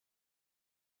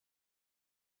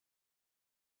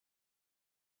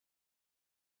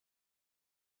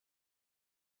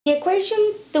The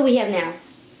equation that we have now,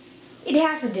 it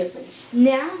has a difference.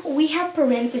 Now we have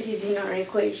parentheses in our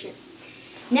equation.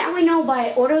 Now we know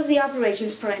by order of the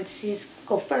operations, parentheses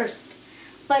go first.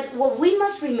 But what we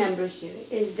must remember here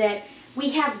is that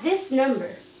we have this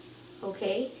number,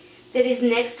 okay, that is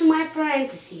next to my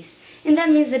parentheses, and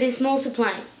that means that it's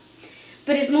multiplying.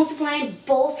 But it's multiplying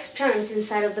both terms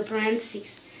inside of the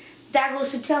parentheses. That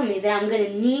goes to tell me that I'm going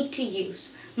to need to use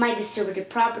my distributive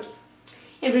property.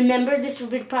 And remember,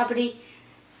 distributive property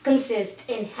consists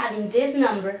in having this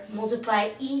number multiply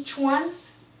each one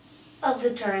of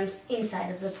the terms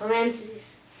inside of the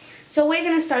parentheses. So we're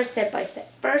going to start step by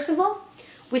step. First of all,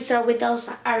 we start with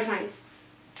our signs.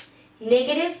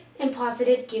 Negative and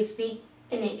positive gives me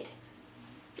a negative.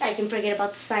 I can forget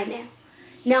about the sign now.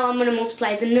 Now I'm going to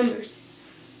multiply the numbers.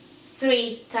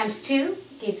 3 times 2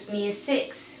 gives me a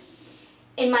 6.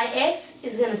 And my x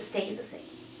is going to stay the same.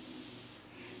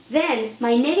 Then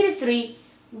my negative 3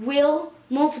 will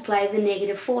multiply the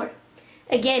negative 4.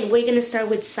 Again, we're going to start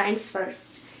with signs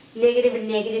first. Negative and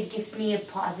negative gives me a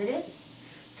positive.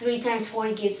 3 times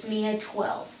 4 gives me a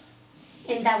 12.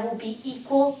 And that will be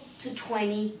equal to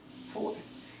 24.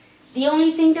 The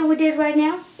only thing that we did right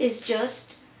now is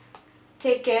just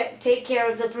take care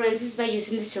of the parentheses by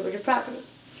using the distributive property.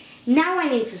 Now I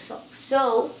need to solve.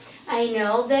 So I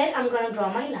know that I'm going to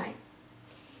draw my line.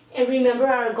 And remember,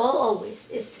 our goal always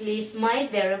is to leave my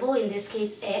variable, in this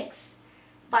case x,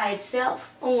 by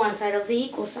itself on one side of the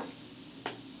equal sign.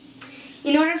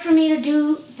 In order for me to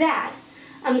do that,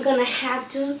 I'm going to have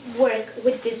to work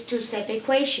with this two-step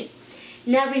equation.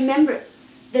 Now remember,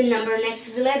 the number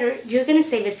next to the letter, you're going to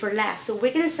save it for last. So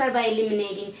we're going to start by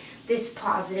eliminating this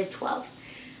positive 12.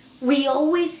 We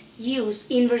always use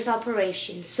inverse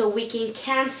operations so we can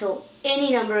cancel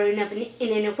any number in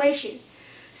an equation.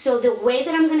 So the way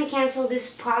that I'm going to cancel this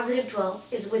positive 12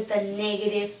 is with the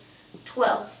negative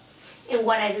 12. And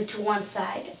what I do to one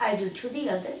side, I do to the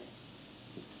other.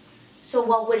 So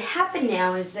what would happen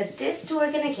now is that these two are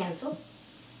going to cancel.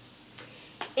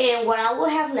 And what I will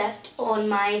have left on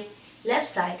my left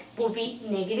side will be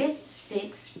negative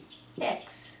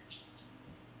 6x.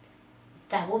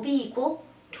 That will be equal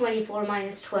 24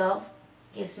 minus 12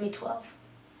 gives me 12.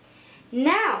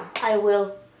 Now I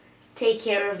will take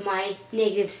care of my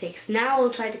negative 6. Now I will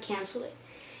try to cancel it.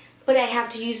 But I have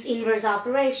to use inverse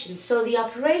operations. So the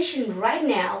operation right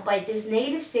now, by this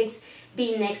negative 6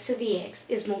 being next to the x,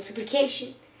 is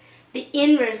multiplication. The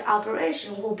inverse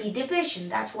operation will be division.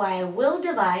 That's why I will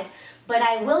divide, but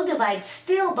I will divide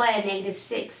still by a negative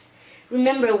 6.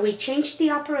 Remember, we changed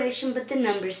the operation, but the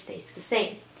number stays the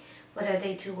same. What I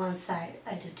do to one side,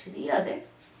 I do to the other.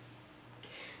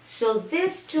 So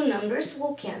these two numbers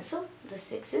will cancel, the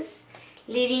 6's,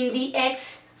 leaving the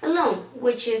x alone,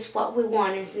 which is what we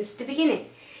wanted since the beginning.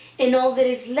 And all that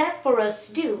is left for us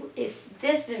to do is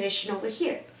this division over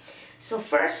here. So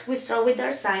first we start with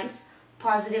our signs.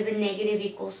 Positive and negative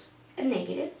equals a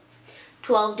negative.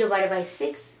 12 divided by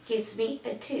 6 gives me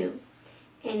a 2.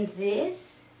 And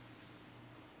this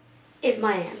is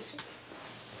my answer.